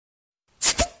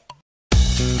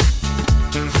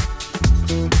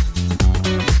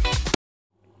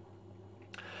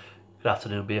Good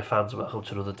afternoon, beer fans, and welcome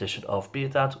to another edition of Beer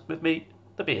Dad with me,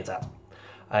 the Beer Dad.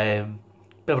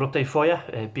 Bit of an update for you.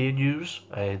 Beer news.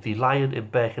 The Lion in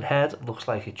Birkenhead looks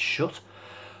like it's shut.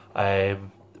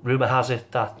 Rumour has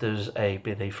it that there's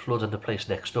been a flood in the place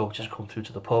next door, which has come through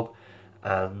to the pub,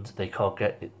 and they can't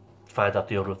find out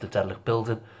the owner of the derelict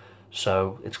building,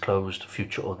 so it's closed,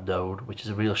 future unknown, which is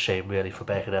a real shame really for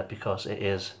Birkenhead, because it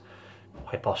is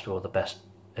quite possibly one of the best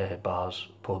bars,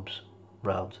 pubs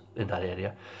round in that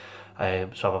area.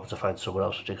 So I'm having to find somewhere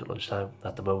else to drink at lunchtime.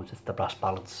 At the moment, it's the Brass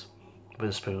Balance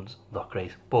with a spoon, not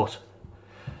great. But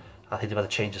I think they've had a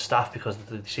change of staff, because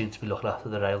they seem to be looking after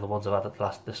the ale. The ones I've had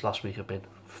this last week have been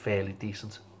fairly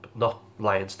decent, but not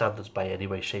Lion standards by any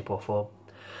way, shape or form.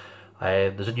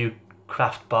 There's a new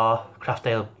craft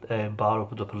ale bar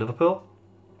opened up in Liverpool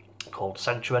called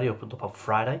Sanctuary, opened up on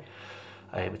Friday.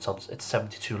 It's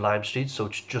 72 Lime Street, so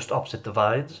it's just opposite the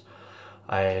Vines.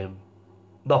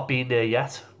 Not been there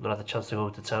yet, not had the chance to go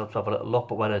into town to have a little look,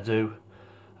 but when I do,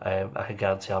 I can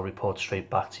guarantee I'll report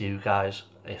straight back to you guys.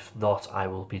 If not, I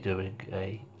will be doing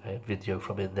a video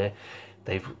from in there.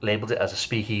 They've labelled it as a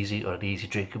speakeasy or an easy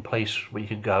drinking place where you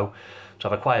can go to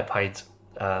have a quiet pint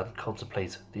and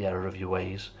contemplate the error of your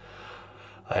ways.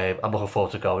 I'm looking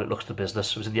forward to going. It looks the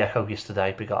business. It was in the Echo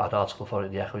yesterday. We got an article for it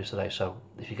in the Echo yesterday, so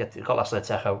if you got last night's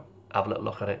Echo, have a little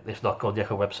look at it. If not, go on the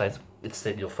Echo website. It's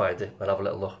there, you'll find it, and have a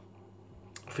little look.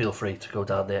 Feel free to go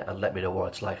down there and let me know what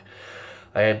it's like.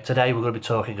 Today we're going to be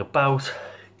talking about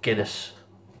Guinness.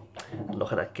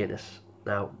 Looking at Guinness.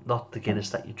 Now, not the Guinness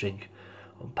that you drink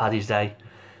on Paddy's Day,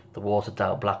 the watered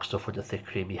down black stuff with the thick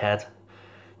creamy head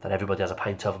that everybody has a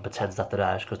pint of and pretends that they're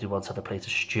Irish because they once had a plate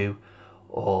of stew,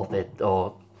 or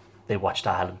they watched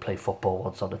Ireland play football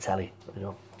once on the telly. You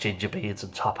know, ginger beards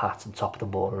and top hats and top of the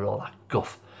mortar and all that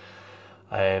guff.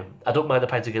 I don't mind a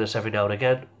pint of Guinness every now and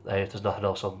again if there's nothing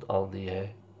else on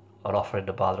offer in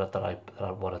the bar that I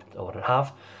want to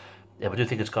have. Yeah, I do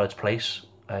think it's got its place.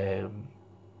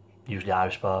 Usually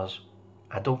Irish bars.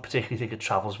 I don't particularly think it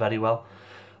travels very well.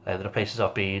 There are places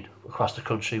I've been across the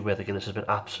country where the Guinness has been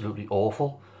absolutely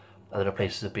awful, and there are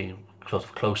places I've been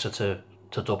closer to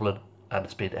Dublin and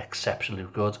it's been exceptionally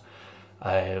good.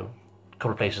 A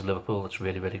couple of places in Liverpool that's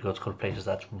really, really good. A couple of places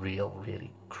that's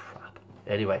really crap.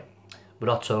 Anyway, we're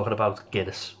not talking about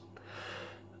Guinness,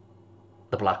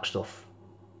 the black stuff.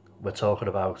 We're talking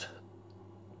about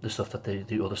the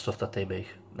other stuff that they make.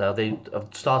 Now, they have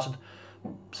started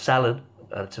selling,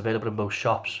 and it's available in most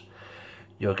shops.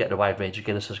 You're getting a wide range of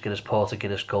Guinnesses: Guinness Porter,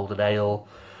 Guinness Golden Ale,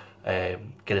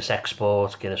 Guinness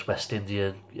Export, Guinness West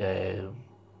Indian,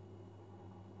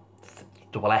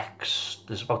 Double X.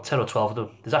 There's about 10 or 12 of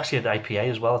them. There's actually an IPA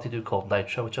as well that they do called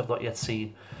Nitro, which I've not yet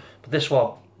seen. But this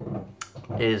one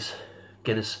is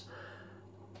Guinness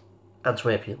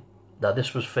Antwerpen. Now,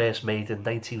 this was first made in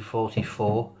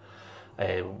 1944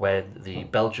 when the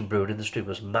Belgian brewing industry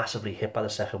was massively hit by the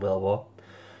Second World War.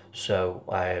 So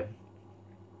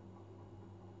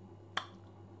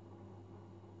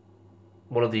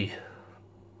one of the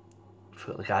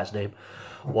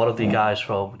guys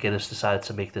from Guinness decided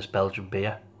to make this Belgian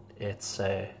beer. And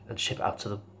ship it out to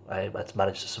them. It's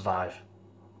managed to survive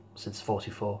since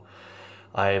 44.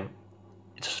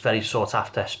 It's a very sought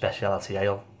after speciality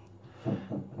ale.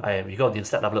 You go on the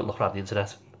internet and have a little look around the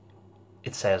internet.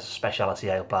 It says speciality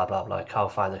ale, blah blah blah.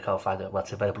 Can't find it. Well,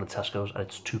 it's available in Tesco's and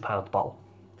it's £2 bottle.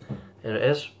 Here it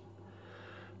is.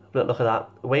 A little look at that.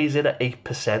 It weighs in at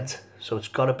 8%, so it's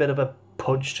got a bit of a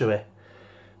punch to it.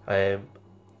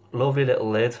 Lovely little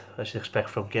lid, as you'd expect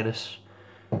from Guinness.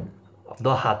 I've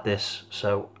not had this,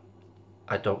 so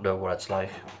I don't know what it's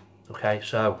like. Okay,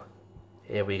 so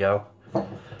here we go.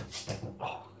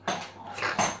 Oh.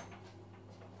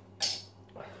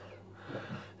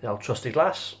 The old trusty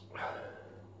glass.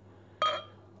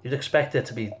 You'd expect it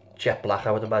to be jet black,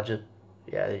 I would imagine.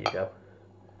 Yeah, there you go.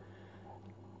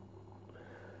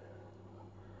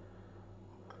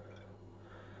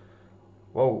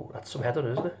 Whoa, that's some head on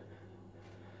it, isn't it?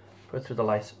 Going through the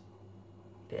light.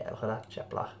 Yeah, look at that, jet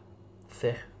black.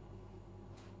 Thick.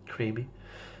 Creamy.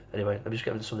 Anyway, let me just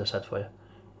get rid of some of this head for you.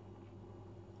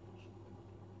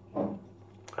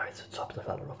 Alright, top of the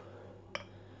fella up.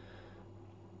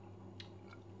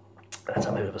 Let's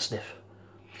have a bit of a sniff.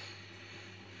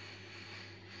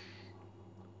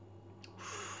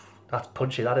 That's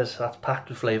punchy, that's packed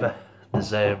with flavour.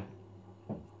 There's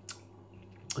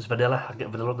vanilla, I can get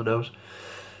vanilla on the nose.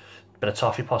 Bit of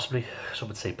toffee possibly, some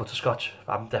would say butterscotch.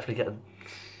 I'm definitely getting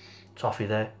toffee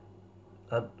there.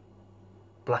 And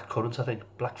black currants, I think,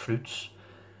 black fruits.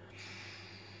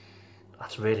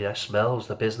 That's really nice, smells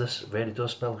the business, it really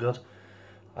does smell good.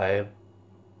 Let's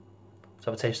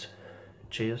have a taste.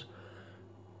 Cheers.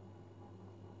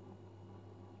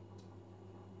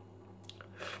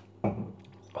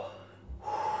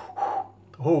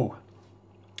 Oh,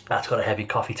 that's got a heavy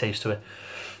coffee taste to it.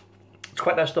 It's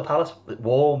quite nice on the palate. It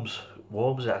warms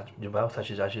it in your mouth as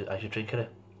you're drinking it.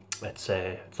 It's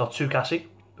not too gassy,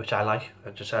 which I like.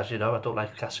 And just as you know, I don't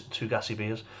like too gassy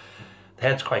beers. The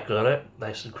head's quite good on it,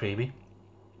 nice and creamy.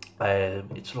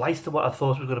 It's lighter than what I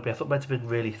thought it was going to be. I thought it might have been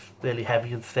really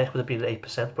heavy and thick with it being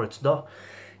 8%, but it's not.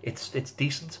 It's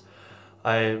decent.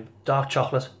 Dark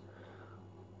chocolate.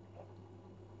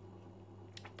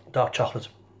 A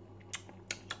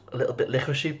little bit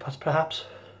licoricey, perhaps.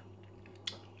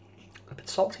 A bit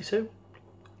salty too.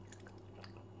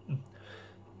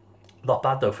 Not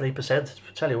bad though for 8%. I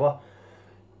tell you what,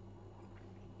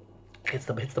 hits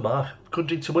the mark. Couldn't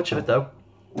drink too much of it though.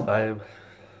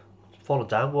 Falling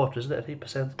down water, isn't it, at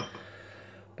 8%?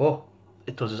 But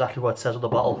it does exactly what it says on the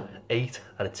bottle, 8,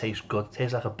 and it tastes good. It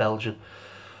tastes like a Belgian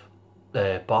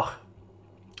Bock.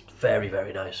 Very,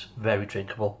 very nice, very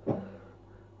drinkable.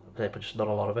 But just not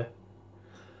a lot of it.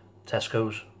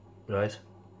 Tesco's, right?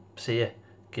 See it,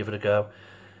 give it a go.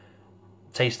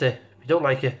 Taste it. If you don't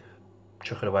like it,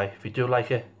 chuck it away. If you do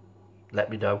like it, let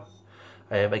me know.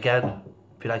 Again,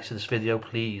 if you like this video,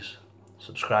 please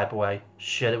subscribe away,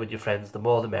 share it with your friends, the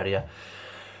more the merrier.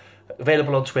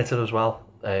 Available on Twitter as well,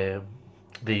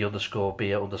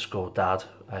 the_beer_dad.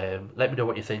 Let me know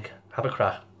what you think. Have a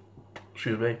crack.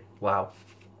 Excuse me. Wow.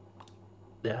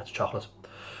 Yeah, it's chocolate.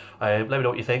 Let me know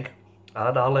what you think,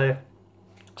 and I'll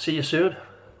see you soon.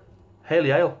 Hail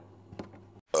the ale.